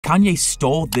Kanye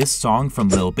stole this song from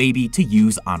Lil Baby to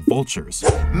use on Vultures.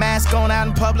 Mask on out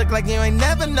in public like you ain't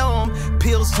never known.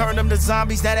 Pills turn them to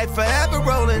zombies that ain't forever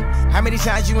rolling. How many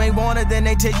times you ain't wanted, then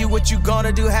they tell you what you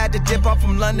gonna do. Had to dip off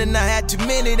from London, I had too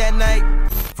many that night.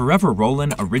 Forever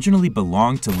Rollin' originally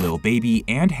belonged to Lil Baby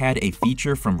and had a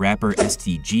feature from rapper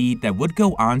EST Gee that would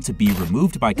go on to be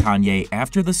removed by Kanye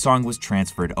after the song was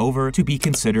transferred over to be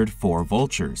considered for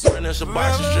Vultures.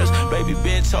 Baby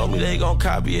Ben told me they gon'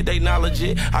 copy it, they not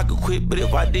legit. I could quit, but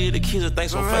if I did, the kids would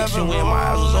think some fake shit. When my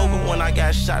eyes was open when I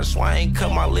got shot, so I ain't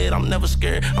cut my lid. I'm never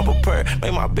scared, I'm prepared.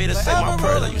 Make my bed and say my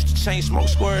prayers. I used to chain smoke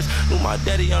squares. Knew my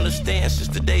daddy understand since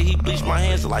the day he bleached my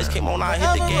hands. The lights came on, I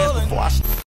hit the gas before I